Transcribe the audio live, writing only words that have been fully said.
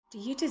Do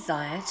you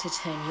desire to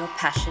turn your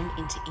passion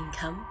into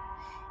income?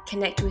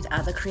 Connect with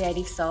other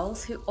creative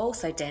souls who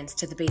also dance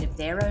to the beat of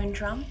their own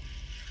drum?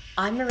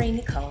 I'm Marie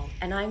Nicole,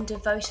 and I'm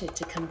devoted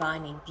to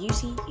combining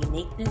beauty,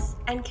 uniqueness,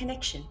 and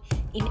connection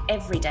in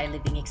everyday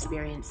living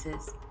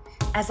experiences.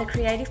 As a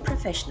creative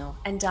professional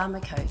and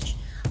Dharma coach,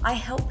 I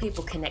help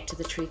people connect to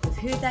the truth of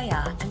who they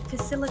are and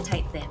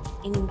facilitate them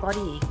in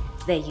embodying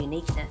their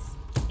uniqueness.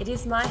 It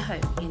is my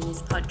hope in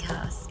this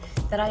podcast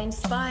that I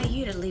inspire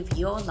you to live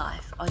your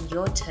life on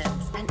your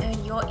terms and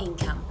earn your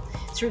income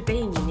through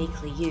being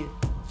uniquely you.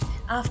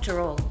 After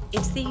all,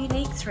 it's the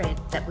unique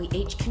thread that we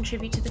each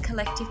contribute to the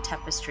collective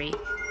tapestry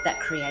that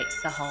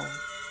creates the whole.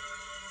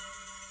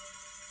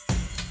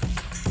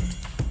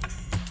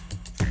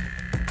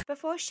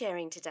 Before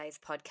sharing today's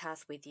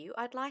podcast with you,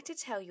 I'd like to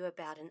tell you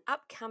about an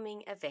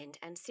upcoming event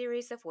and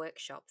series of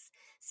workshops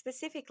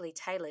specifically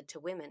tailored to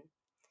women.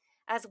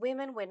 As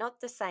women, we're not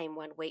the same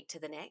one week to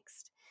the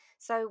next.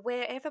 So,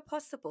 wherever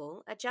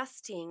possible,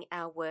 adjusting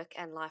our work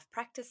and life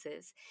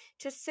practices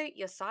to suit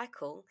your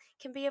cycle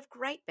can be of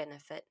great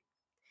benefit.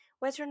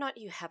 Whether or not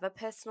you have a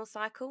personal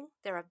cycle,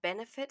 there are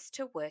benefits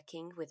to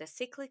working with a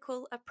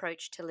cyclical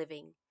approach to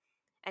living.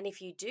 And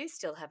if you do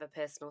still have a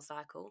personal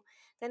cycle,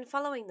 then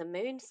following the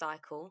moon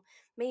cycle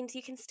means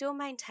you can still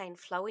maintain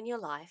flow in your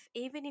life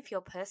even if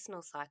your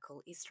personal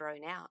cycle is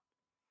thrown out.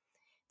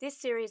 This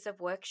series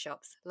of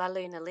workshops, La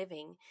Luna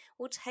Living,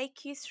 will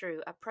take you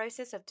through a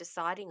process of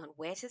deciding on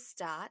where to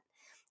start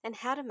and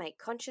how to make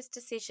conscious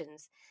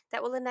decisions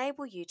that will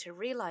enable you to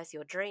realize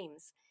your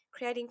dreams,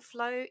 creating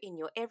flow in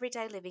your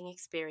everyday living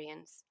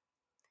experience.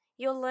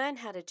 You'll learn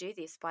how to do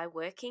this by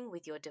working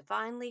with your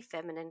divinely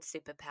feminine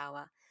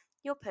superpower,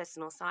 your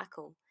personal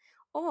cycle,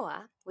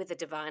 or with the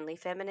divinely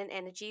feminine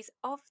energies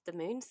of the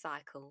moon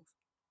cycle.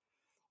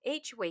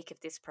 Each week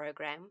of this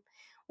program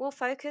will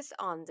focus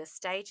on the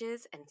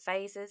stages and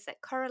phases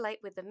that correlate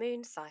with the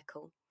moon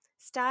cycle,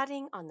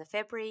 starting on the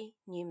February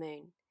new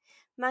moon,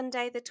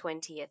 Monday the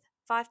 20th,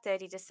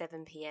 5:30 to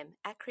 7 p.m.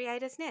 at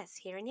Creator's Nest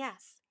here in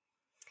Yass.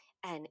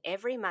 And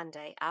every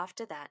Monday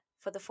after that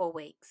for the 4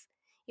 weeks.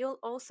 You'll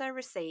also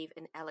receive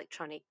an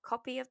electronic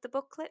copy of the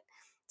booklet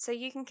so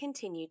you can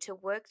continue to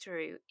work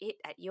through it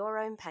at your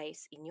own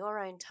pace in your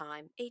own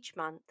time each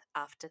month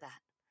after that.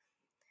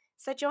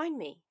 So join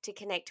me to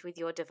connect with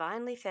your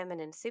divinely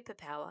feminine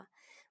superpower.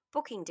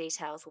 Booking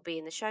details will be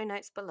in the show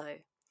notes below.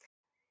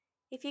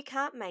 If you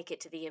can't make it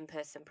to the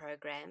in-person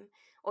program,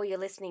 or you're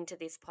listening to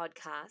this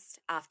podcast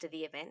after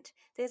the event,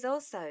 there's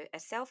also a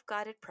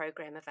self-guided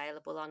program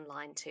available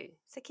online too,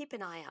 so keep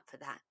an eye out for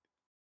that.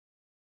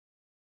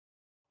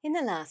 In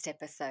the last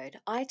episode,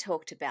 I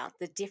talked about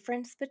the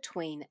difference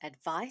between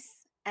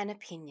advice and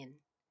opinion.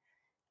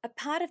 A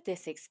part of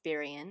this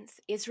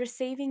experience is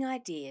receiving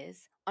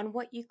ideas on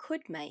what you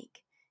could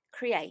make,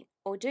 create,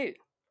 or do.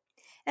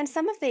 And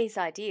some of these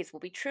ideas will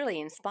be truly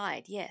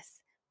inspired,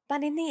 yes,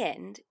 but in the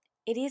end,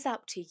 it is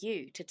up to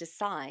you to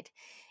decide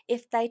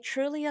if they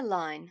truly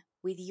align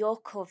with your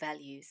core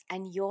values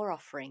and your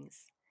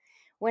offerings.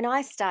 When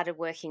I started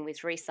working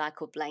with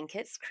recycled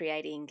blankets,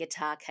 creating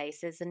guitar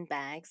cases and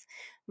bags,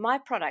 my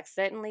products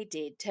certainly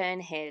did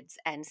turn heads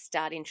and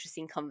start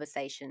interesting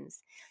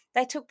conversations.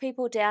 They took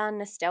people down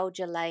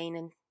nostalgia lane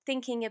and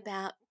thinking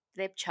about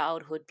their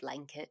childhood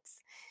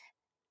blankets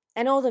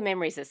and all the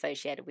memories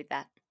associated with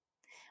that.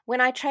 When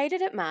I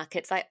traded at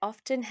markets, I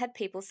often had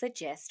people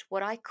suggest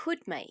what I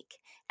could make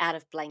out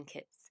of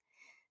blankets,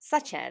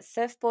 such as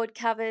surfboard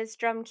covers,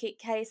 drum kit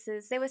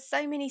cases. There were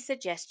so many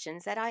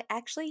suggestions that I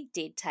actually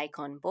did take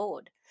on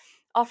board,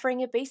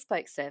 offering a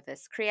bespoke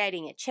service,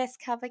 creating a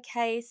chest cover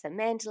case, a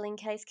mandolin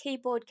case,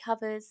 keyboard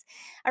covers,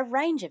 a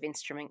range of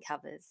instrument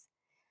covers.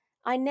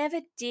 I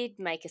never did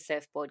make a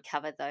surfboard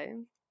cover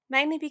though,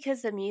 mainly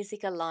because the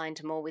music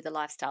aligned more with the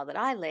lifestyle that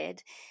I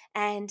led,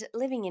 and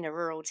living in a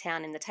rural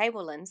town in the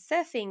Tablelands,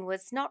 surfing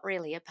was not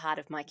really a part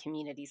of my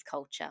community's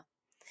culture.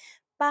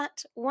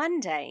 But one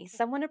day,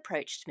 someone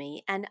approached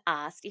me and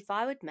asked if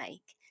I would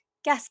make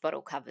gas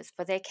bottle covers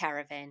for their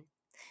caravan,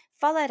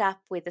 followed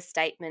up with a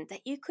statement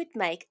that you could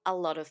make a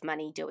lot of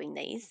money doing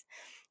these.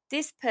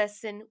 This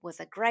person was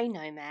a grey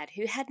nomad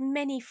who had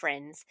many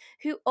friends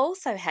who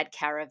also had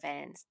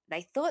caravans.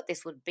 They thought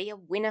this would be a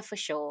winner for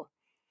sure.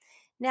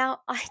 Now,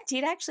 I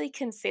did actually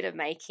consider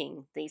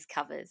making these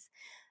covers,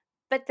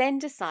 but then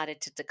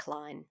decided to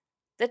decline.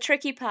 The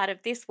tricky part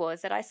of this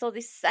was that I saw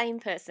this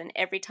same person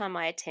every time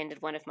I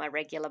attended one of my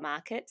regular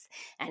markets,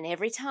 and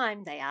every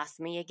time they asked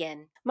me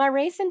again. My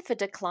reason for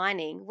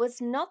declining was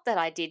not that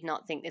I did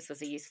not think this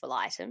was a useful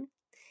item,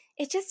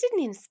 it just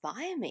didn't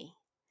inspire me.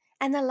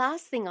 And the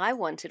last thing I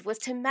wanted was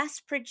to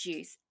mass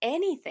produce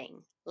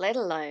anything, let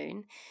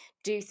alone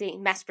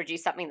mass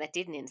produce something that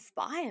didn't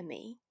inspire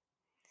me.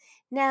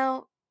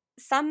 Now,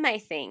 some may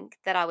think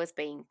that I was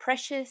being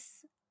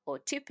precious or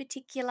too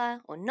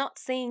particular or not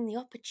seeing the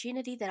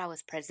opportunity that I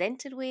was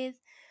presented with,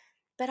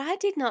 but I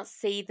did not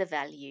see the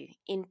value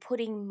in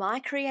putting my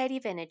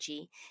creative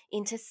energy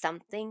into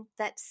something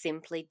that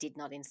simply did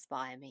not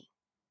inspire me.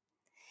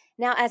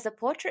 Now, as a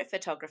portrait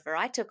photographer,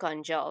 I took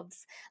on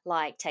jobs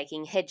like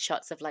taking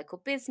headshots of local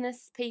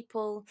business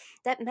people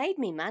that made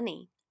me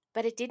money,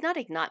 but it did not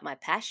ignite my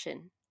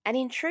passion. And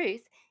in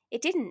truth,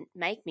 it didn't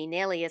make me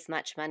nearly as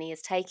much money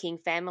as taking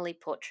family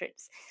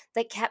portraits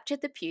that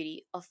captured the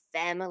beauty of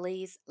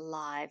families'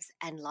 lives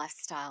and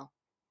lifestyle,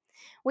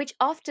 which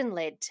often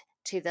led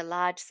to the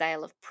large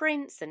sale of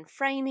prints and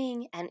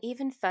framing and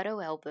even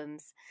photo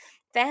albums,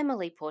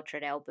 family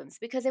portrait albums,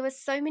 because there were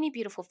so many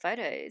beautiful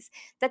photos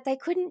that they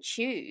couldn't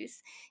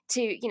choose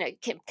to,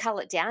 cull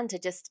it down to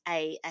just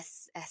a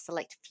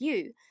select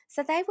few.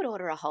 So they would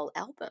order a whole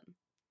album.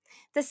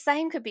 The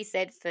same could be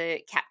said for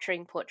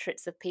capturing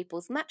portraits of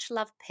people's much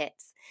loved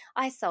pets.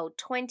 I sold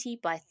 20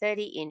 by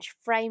 30-inch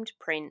framed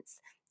prints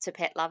to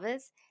pet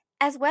lovers,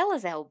 as well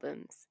as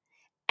albums.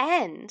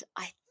 And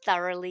I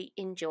thoroughly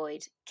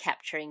enjoyed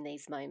capturing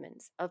these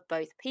moments of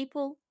both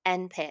people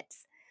and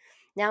pets.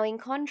 Now, in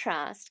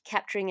contrast,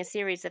 capturing a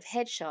series of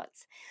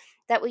headshots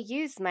that were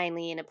used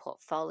mainly in a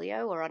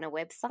portfolio or on a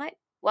website,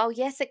 while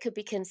yes, it could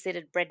be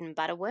considered bread and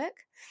butter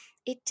work,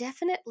 it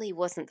definitely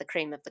wasn't the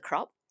cream of the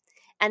crop.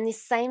 And the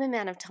same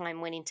amount of time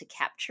went into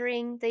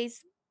capturing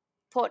these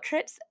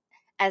portraits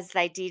as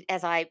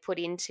I put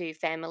into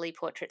family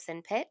portraits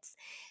and pets.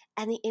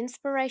 And the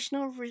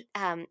inspirational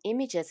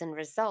images and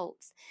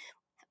results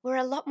were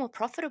a lot more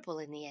profitable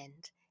in the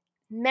end,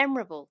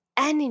 memorable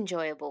and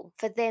enjoyable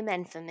for them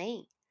and for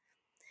me.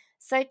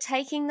 So,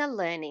 taking the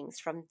learnings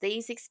from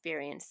these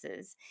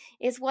experiences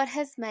is what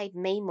has made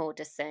me more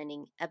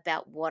discerning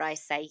about what I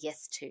say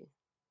yes to.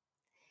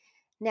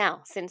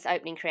 Now, since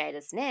opening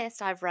Creators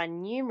Nest, I've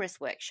run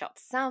numerous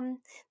workshops, some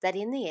that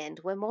in the end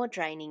were more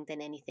draining than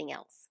anything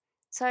else.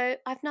 So,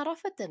 I've not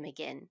offered them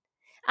again.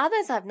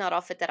 Others I've not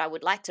offered that I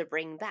would like to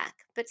bring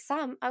back, but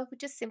some I would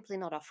just simply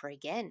not offer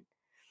again.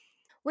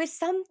 With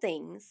some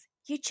things,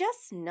 you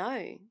just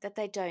know that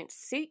they don't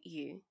suit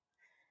you,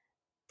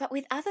 but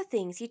with other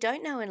things, you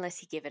don't know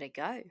unless you give it a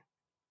go.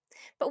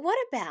 But what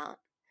about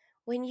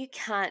when you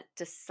can't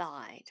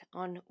decide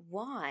on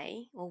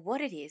why or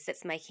what it is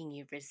that's making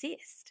you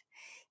resist?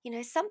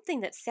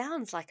 Something that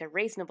sounds like a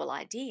reasonable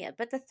idea,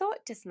 but the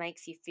thought just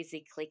makes you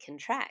physically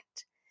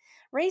contract.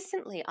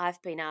 Recently,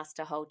 I've been asked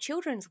to hold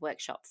children's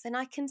workshops, and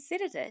I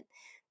considered it,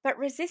 but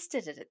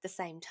resisted it at the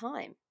same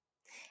time.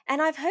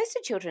 And I've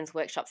hosted children's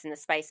workshops in the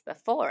space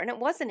before, and it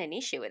wasn't an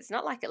issue. It's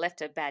not like it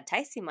left a bad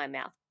taste in my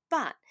mouth.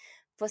 But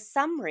for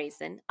some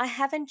reason, I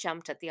haven't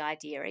jumped at the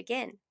idea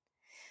again.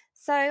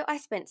 So I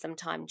spent some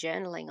time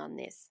journaling on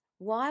this.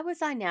 Why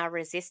was I now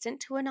resistant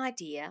to an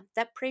idea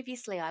that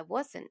previously I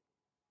wasn't?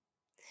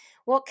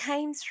 What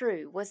came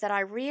through was that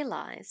I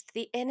realized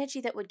the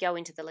energy that would go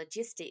into the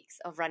logistics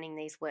of running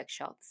these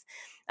workshops,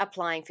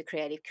 applying for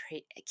Creative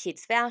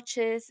Kids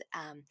vouchers,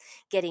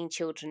 getting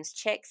children's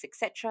checks,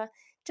 etc.,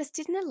 just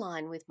didn't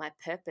align with my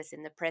purpose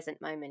in the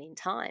present moment in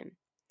time.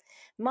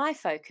 My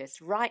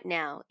focus right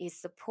now is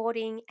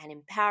supporting and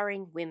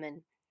empowering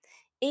women,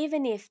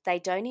 even if they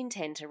don't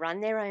intend to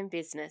run their own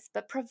business,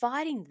 but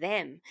providing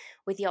them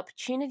with the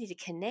opportunity to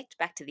connect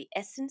back to the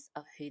essence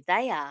of who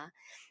they are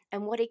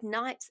and what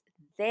ignites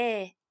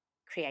their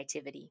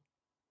creativity.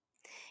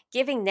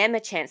 Giving them a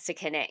chance to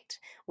connect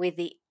with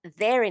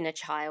their inner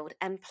child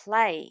and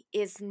play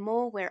is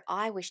more where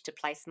I wish to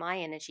place my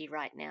energy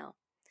right now.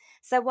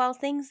 So while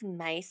things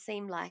may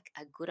seem like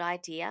a good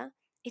idea,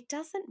 it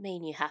doesn't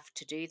mean you have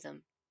to do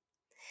them.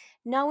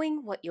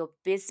 Knowing what your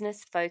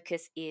business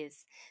focus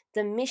is,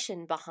 the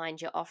mission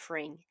behind your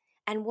offering,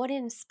 and what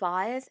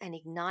inspires and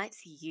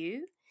ignites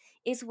you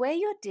is where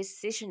your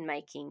decision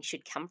making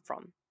should come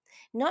from,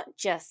 not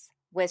just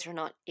whether or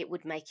not it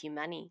would make you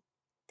money.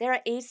 There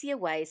are easier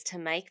ways to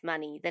make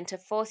money than to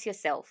force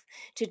yourself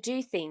to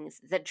do things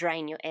that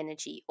drain your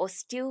energy or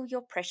steal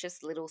your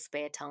precious little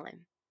spare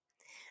time.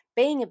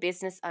 Being a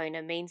business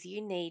owner means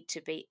you need to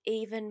be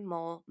even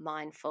more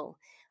mindful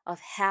of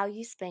how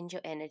you spend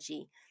your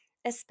energy,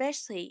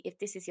 especially if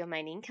this is your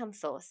main income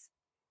source.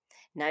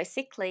 No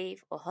sick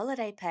leave or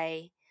holiday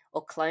pay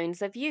or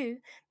clones of you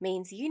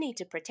means you need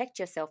to protect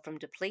yourself from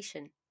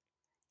depletion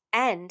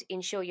and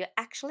ensure you're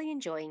actually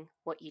enjoying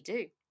what you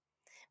do.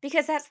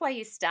 Because that's why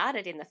you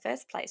started in the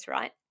first place,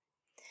 right?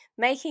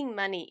 Making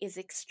money is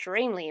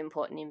extremely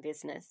important in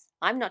business.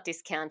 I'm not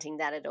discounting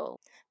that at all.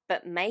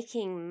 But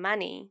making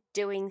money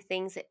doing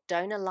things that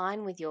don't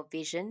align with your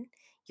vision,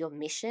 your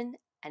mission,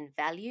 and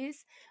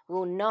values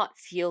will not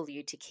fuel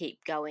you to keep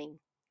going.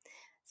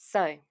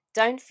 So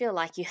don't feel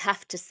like you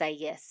have to say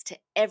yes to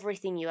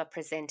everything you are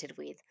presented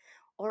with,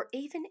 or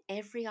even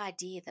every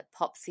idea that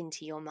pops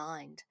into your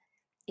mind.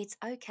 It's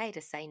okay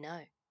to say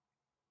no.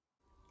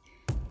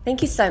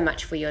 Thank you so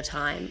much for your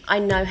time. I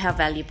know how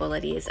valuable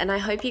it is, and I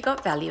hope you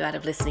got value out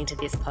of listening to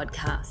this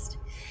podcast.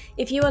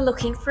 If you are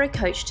looking for a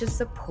coach to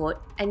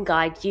support and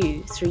guide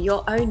you through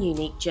your own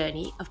unique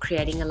journey of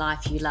creating a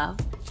life you love,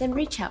 then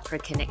reach out for a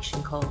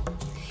connection call.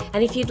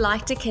 And if you'd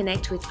like to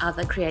connect with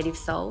other creative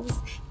souls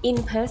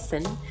in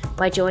person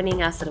by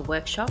joining us at a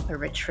workshop, a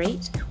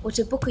retreat, or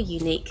to book a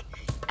unique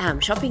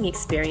shopping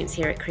experience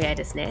here at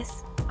Creators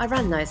Nest, I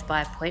run those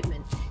by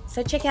appointment.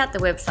 So check out the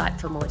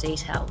website for more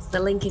details. The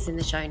link is in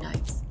the show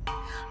notes.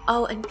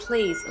 Oh, and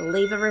please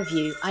leave a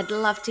review. I'd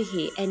love to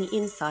hear any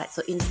insights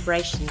or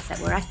inspirations that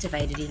were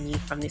activated in you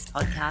from this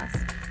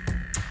podcast.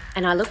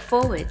 And I look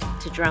forward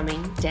to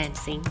drumming,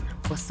 dancing,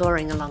 or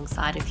soaring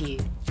alongside of you.